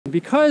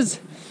Because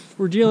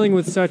we're dealing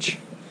with such,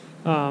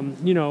 upstate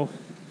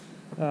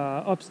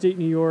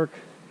New York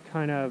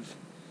kind of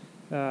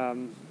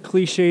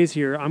cliches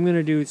here, I'm going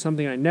to do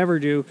something I never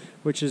do,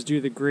 which is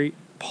do the great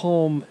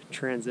palm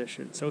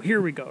transition. So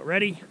here we go.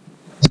 Ready?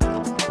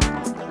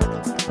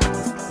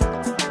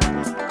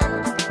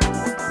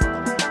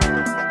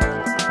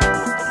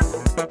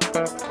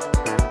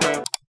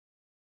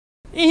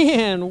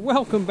 And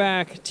welcome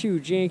back to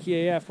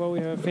Janky AF. Well, we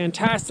have a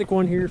fantastic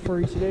one here for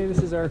you today.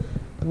 This is our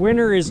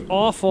Winter is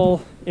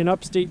Awful in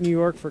Upstate New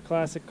York for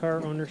Classic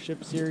Car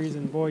Ownership Series.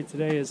 And boy,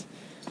 today is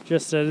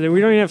just, we don't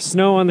even have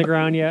snow on the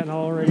ground yet, and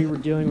already we're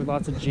dealing with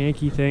lots of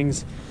janky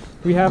things.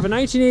 We have a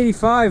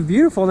 1985,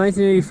 beautiful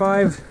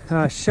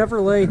 1985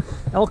 Chevrolet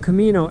El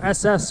Camino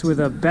SS with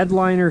a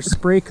bedliner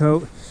spray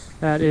coat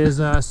that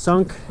is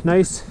sunk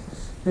nice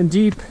and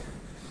deep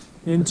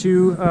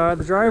into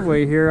the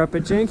driveway here up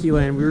at Janky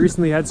Land. We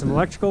recently had some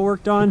electrical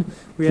work done.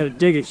 We had to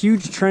dig a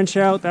huge trench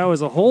out. That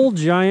was a whole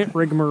giant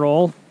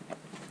rigmarole.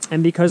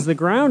 And because the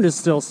ground is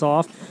still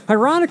soft,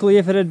 ironically,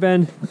 if it had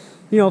been,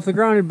 if the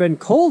ground had been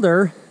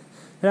colder,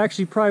 it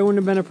actually probably wouldn't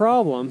have been a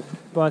problem.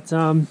 But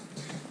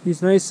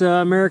these nice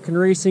American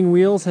racing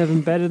wheels have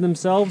embedded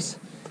themselves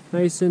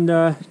nice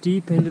and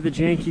deep into the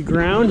janky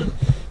ground.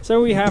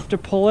 So we have to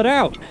pull it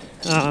out.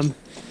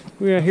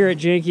 We are here at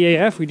Janky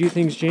AF. We do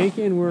things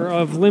janky, and we're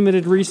of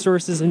limited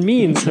resources and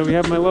means. So we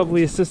have my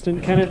lovely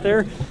assistant Kenneth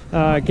there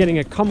getting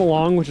a come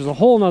along, which is a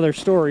whole nother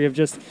story of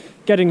just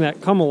getting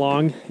that come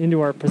along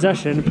into our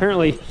possession.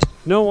 Apparently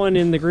no one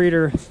in the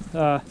greater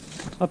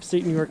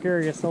upstate New York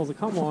area sells a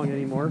come along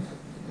anymore.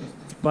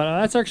 But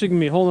that's actually going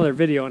to be a whole other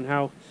video on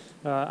how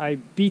I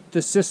beat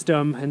the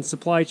system and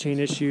supply chain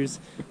issues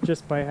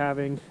just by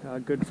having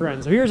good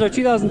friends. So here's our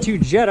 2002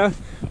 Jetta.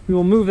 We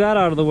will move that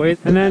out of the way.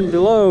 And then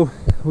below,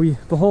 we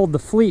behold the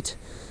fleet.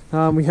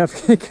 We have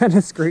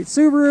Kenneth's great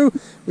Subaru.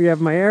 We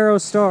have my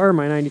Aerostar,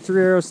 my 93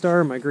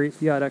 Aerostar, my great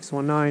Fiat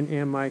X19,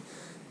 and my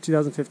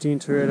 2015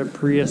 Toyota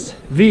Prius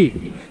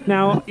V.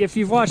 Now, if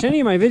you've watched any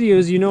of my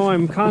videos, you know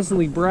I'm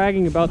constantly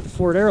bragging about the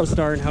Ford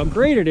Aerostar and how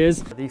great it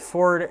is. The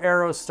Ford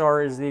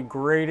Aerostar is the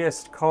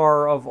greatest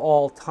car of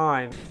all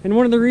time. And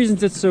one of the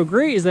reasons it's so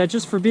great is that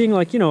just for being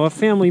like, a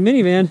family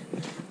minivan,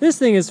 this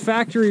thing is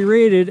factory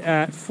rated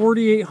at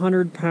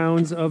 4,800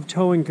 pounds of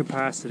towing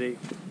capacity.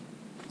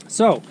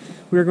 So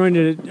we're going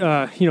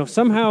to,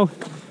 somehow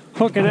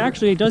hook, and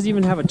actually it does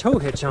even have a tow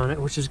hitch on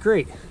it, which is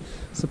great,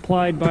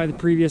 supplied by the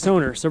previous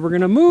owner. So we're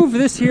going to move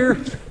this here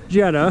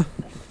Jetta.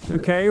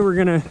 Okay, we're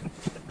going to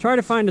try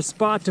to find a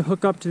spot to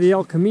hook up to the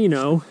El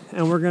Camino,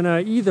 and we're going to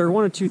either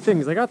one of two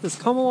things. I got this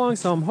come along,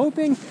 so I'm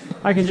hoping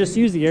I can just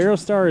use the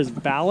Aerostar as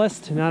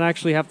ballast and not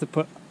actually have to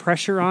put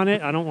pressure on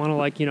it. I don't want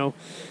to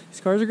these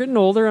cars are getting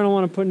older. I don't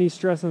want to put any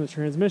stress on the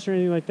transmission or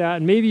anything like that.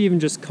 And maybe even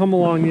just come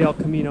along the El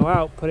Camino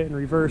out, put it in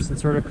reverse and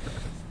sort of,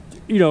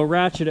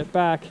 ratchet it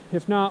back.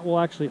 If not, we'll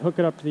actually hook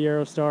it up to the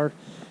Aerostar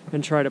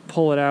and try to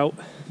pull it out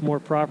more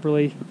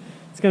properly.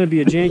 It's going to be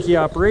a janky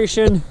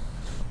operation.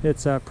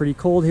 It's pretty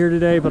cold here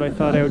today, but I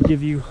thought I would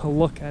give you a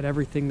look at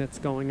everything that's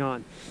going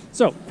on.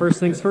 So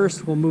first things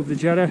first, we'll move the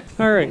Jetta.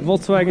 All right,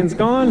 Volkswagen's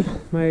gone.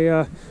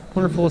 My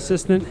wonderful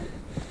assistant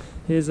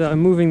is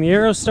moving the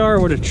Aerostar.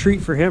 What a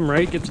treat for him,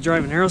 right? Get to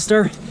drive an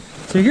Aerostar.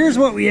 So here's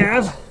what we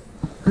have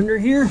under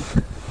here.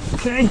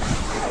 Okay,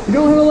 we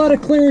don't have a lot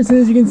of clearance,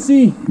 as you can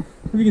see.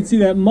 If you can see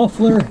that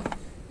muffler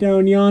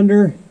down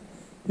yonder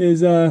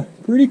is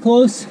pretty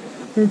close.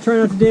 We're gonna try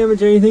not to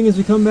damage anything as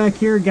we come back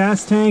here.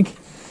 Gas tank,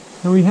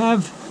 and we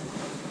have,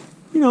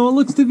 it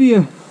looks to be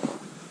a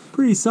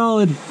pretty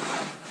solid,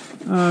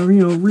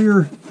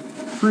 rear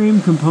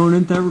frame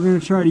component that we're gonna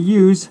try to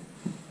use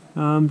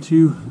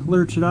to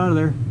lurch it out of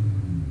there.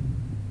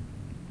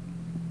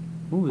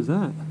 What was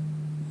that?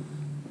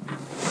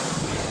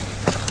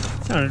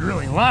 Sounded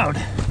really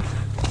loud.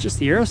 Just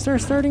the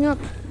Aerostar starting up?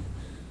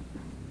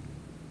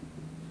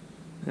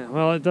 Yeah,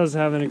 well, it does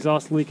have an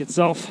exhaust leak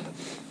itself.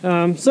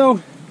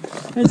 So,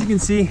 as you can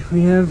see,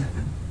 we have,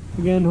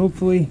 again,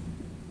 hopefully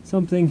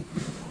something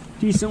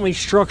decently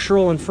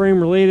structural and frame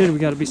related. We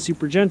got to be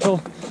super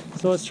gentle.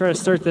 So let's try to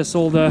start this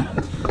old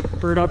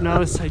bird up. Now,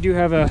 I do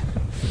have a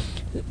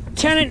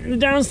tenant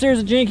downstairs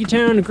at Janky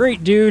Town, a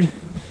great dude,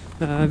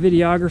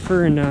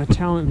 videographer and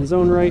talent in his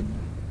own right.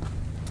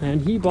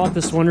 And he bought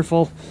this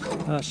wonderful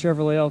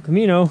Chevrolet El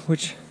Camino,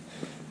 which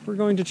we're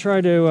going to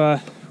try to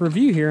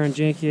review here on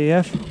Janky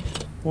AF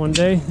one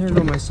day. There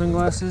go my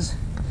sunglasses.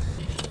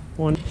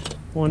 One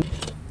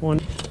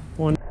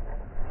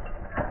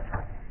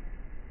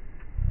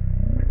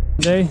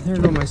day. There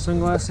go my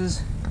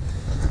sunglasses.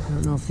 I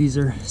don't know if these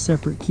are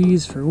separate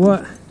keys for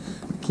what.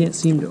 I can't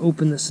seem to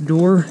open this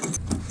door.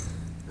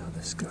 How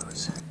this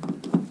goes.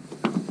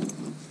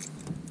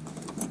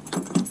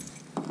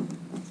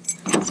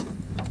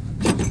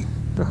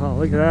 Oh,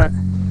 look at that.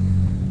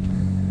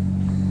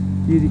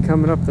 Beauty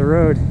coming up the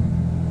road.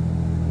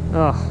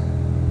 Oh,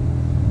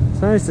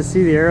 it's nice to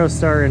see the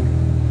Aerostar in.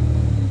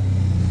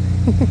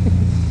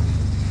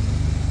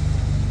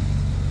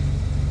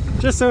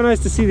 Just so nice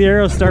to see the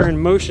Aerostar in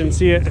motion,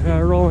 see it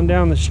rolling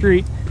down the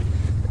street.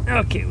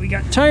 Okay, we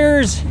got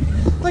tires.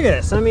 Look at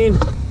this. I mean,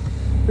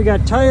 we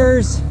got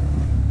tires.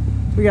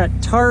 We got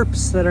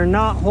tarps that are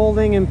not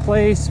holding in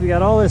place. We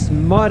got all this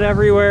mud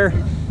everywhere.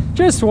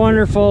 Just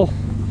wonderful,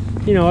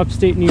 you know,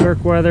 upstate New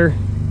York weather.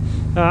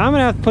 I'm gonna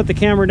have to put the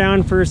camera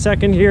down for a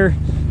second here,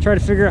 try to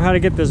figure out how to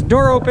get this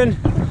door open.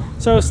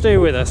 So stay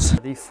with us.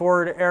 The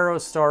Ford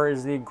Aerostar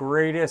is the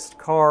greatest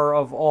car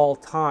of all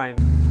time.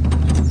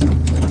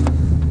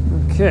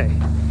 Okay,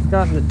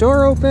 gotten the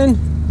door open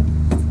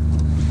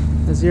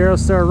as the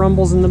Aerostar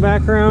rumbles in the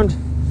background.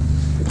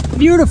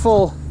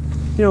 Beautiful,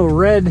 you know,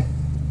 red,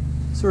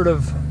 sort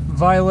of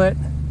violet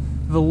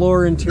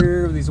velour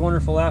interior with these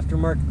wonderful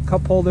aftermarket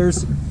cup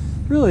holders.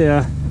 Really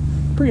a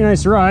pretty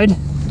nice ride.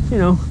 You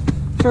know,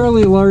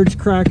 fairly large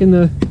crack in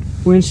the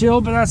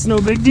windshield, but that's no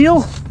big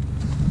deal.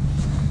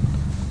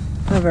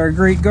 Have our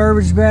great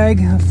garbage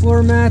bag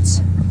floor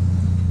mats,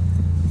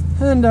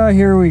 and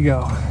here we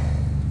go.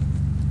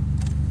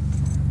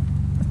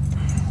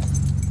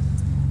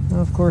 Now,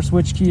 of course,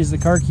 which key is the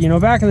car key? You know,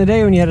 back in the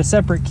day when you had a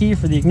separate key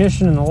for the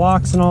ignition and the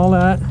locks and all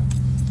that.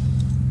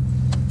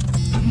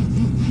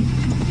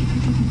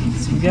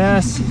 Some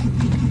gas.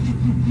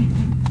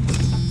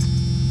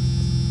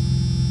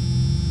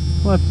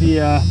 Let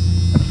the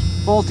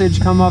voltage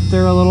come up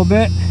there a little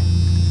bit.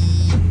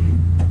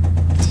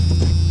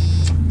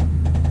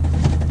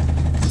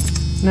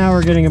 Now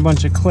we're getting a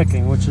bunch of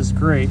clicking, which is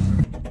great.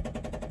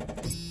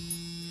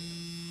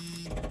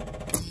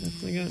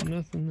 Definitely got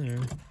nothing there.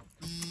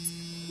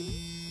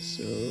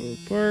 So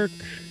park,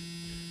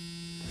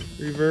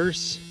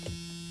 reverse,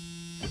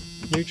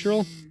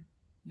 neutral.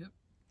 Yep.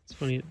 It's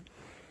funny.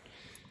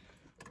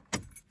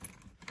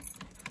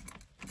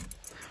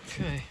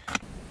 Okay.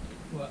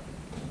 What?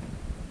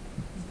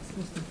 Is it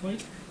supposed to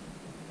fight?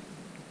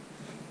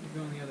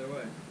 You're going the other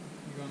way.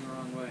 You're going the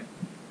wrong way.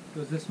 It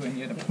goes this way and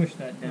you have to push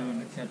that down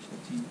to catch the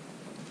teeth.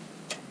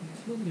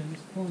 It's really good.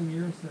 Just pulling the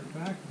Aerostar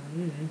back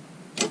or anything.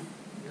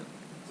 Yep.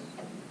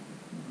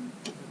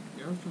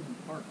 The Aerostar's in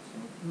park,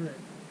 so.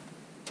 Right.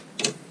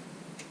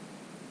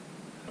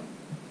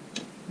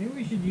 Maybe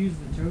we should use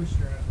the tow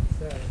strap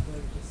instead. I feel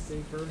like it's just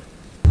safer.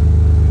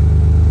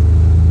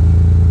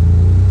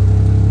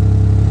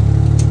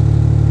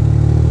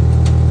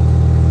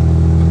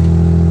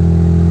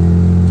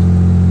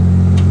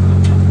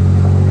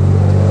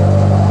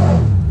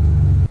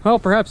 Well,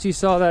 perhaps you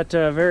saw that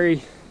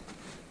very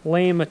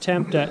lame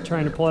attempt at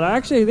trying to pull it out.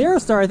 Actually, the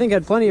Aerostar, I think,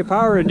 had plenty of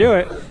power to do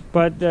it,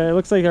 but it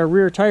looks like our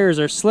rear tires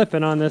are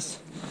slipping on this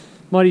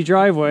muddy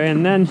driveway.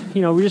 And then,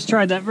 you know, we just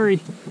tried that very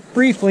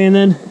briefly, and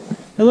then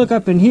I look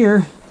up in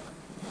here,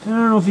 and I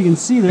don't know if you can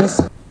see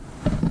this.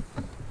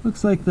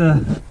 Looks like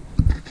the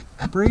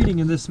braiding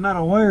of this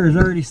metal wire is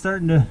already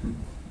starting to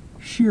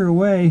shear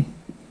away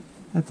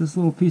at this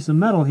little piece of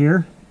metal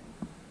here.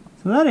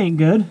 So that ain't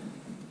good.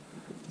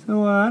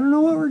 So I don't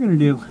know what we're gonna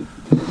do.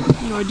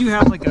 You know, I do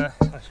have like a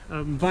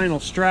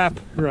vinyl strap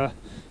or a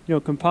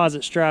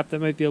composite strap that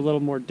might be a little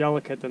more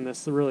delicate than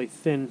this really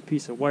thin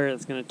piece of wire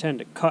that's gonna tend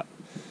to cut,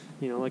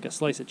 you know, like a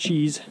slice of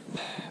cheese.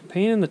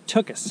 Pain in the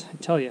tuchus, I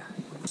tell you.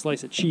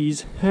 Slice of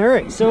cheese. All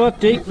right, so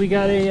update. We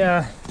got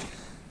a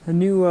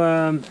new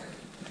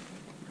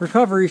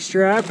recovery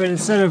strap, and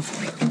instead of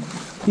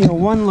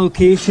one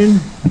location,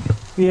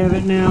 we have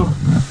it now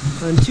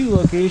on 2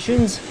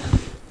 locations.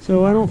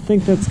 So I don't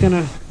think that's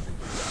gonna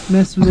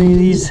mess with any of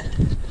these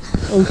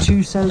O2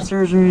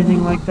 sensors or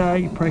anything like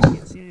that. You probably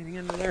can't see anything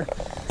under there.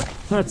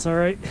 That's all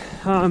right.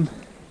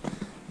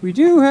 We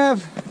do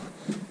have,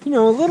 a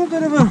little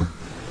bit of a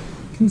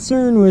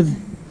concern with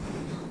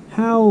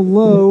how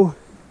low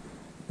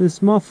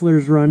this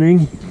muffler's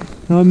running.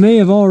 Now it may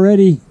have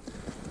already,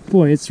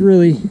 boy, it's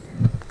really,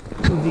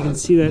 I don't know if you can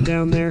see that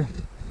down there,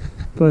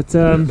 but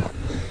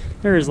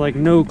there is like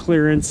no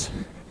clearance.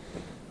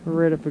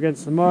 We're right up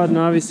against the mud, and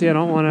obviously I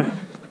don't want to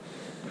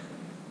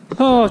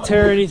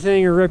tear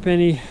anything or rip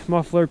any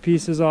muffler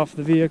pieces off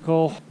the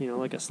vehicle,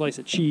 like a slice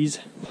of cheese,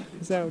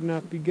 because that would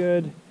not be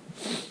good.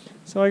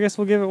 So I guess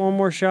we'll give it one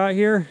more shot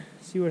here,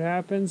 see what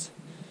happens,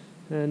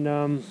 and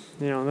then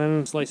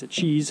a slice of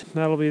cheese.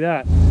 That'll be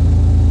that.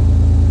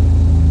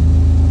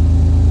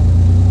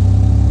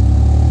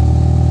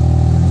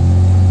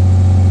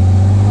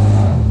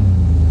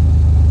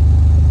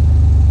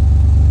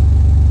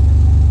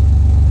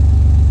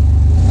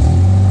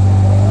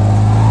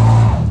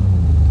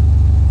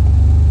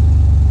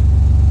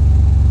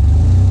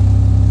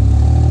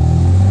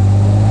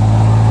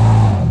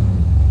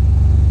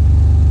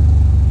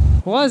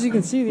 Well, as you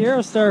can see, the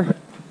Aerostar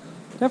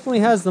definitely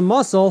has the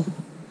muscle,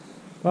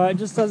 but it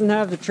just doesn't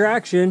have the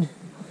traction.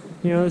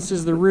 This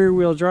is the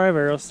rear-wheel drive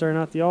Aerostar,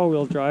 not the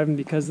all-wheel drive, and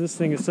because this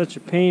thing is such a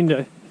pain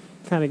to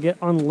kind of get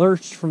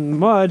unlurched from the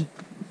mud,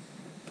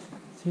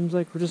 it seems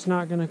like we're just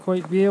not going to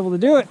quite be able to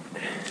do it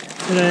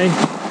today.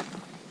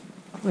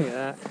 Look at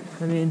that.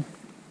 I mean,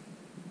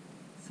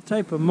 it's the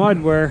type of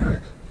mud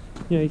where,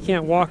 you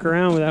can't walk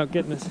around without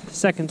getting a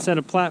second set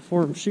of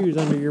platform shoes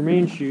under your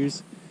main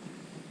shoes.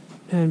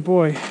 And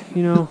boy,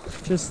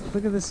 just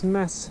look at this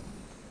mess.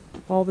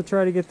 All to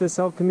try to get this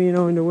El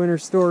Camino into winter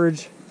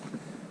storage.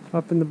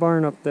 up in the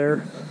barn up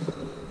there.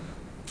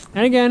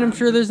 And again, I'm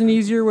sure there's an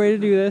easier way to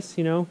do this,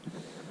 you know.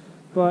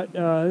 But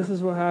this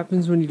is what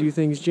happens when you do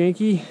things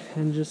janky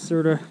and just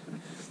sort of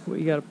what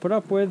you got to put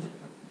up with.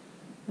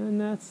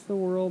 And that's the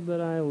world that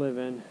I live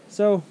in.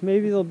 So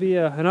maybe there'll be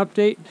an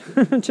update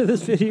to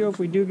this video if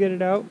we do get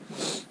it out.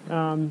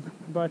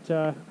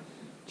 But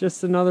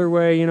just another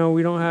way, you know,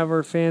 we don't have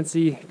our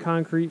fancy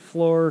concrete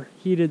floor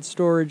heated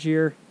storage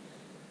here.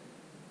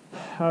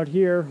 Out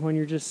here, when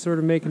you're just sort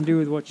of making do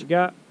with what you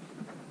got,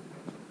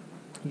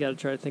 you got to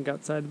try to think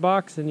outside the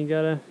box, and you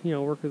got to, you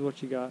know, work with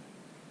what you got.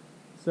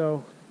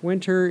 So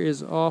winter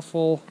is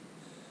awful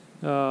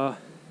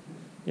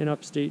in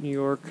upstate New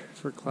York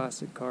for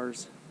classic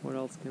cars. What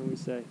else can we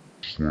say?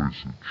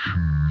 Slice of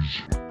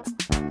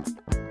cheese.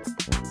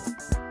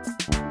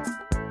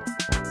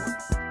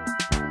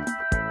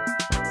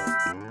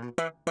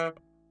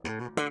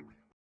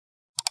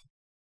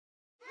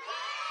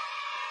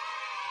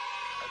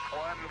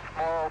 One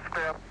small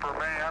step for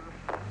man,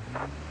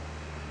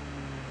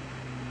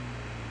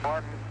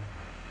 one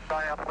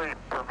giant leap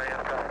for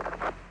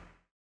mankind.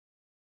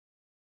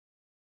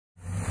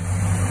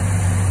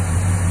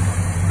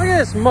 Look at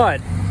this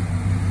mud.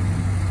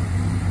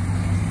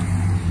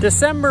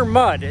 December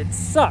mud, it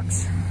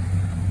sucks.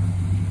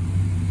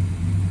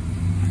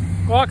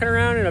 Walking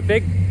around in a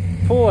big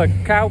pool of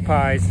cow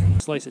pies.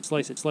 Slice it,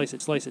 slice it, slice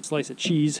it, slice it, slice it, cheese.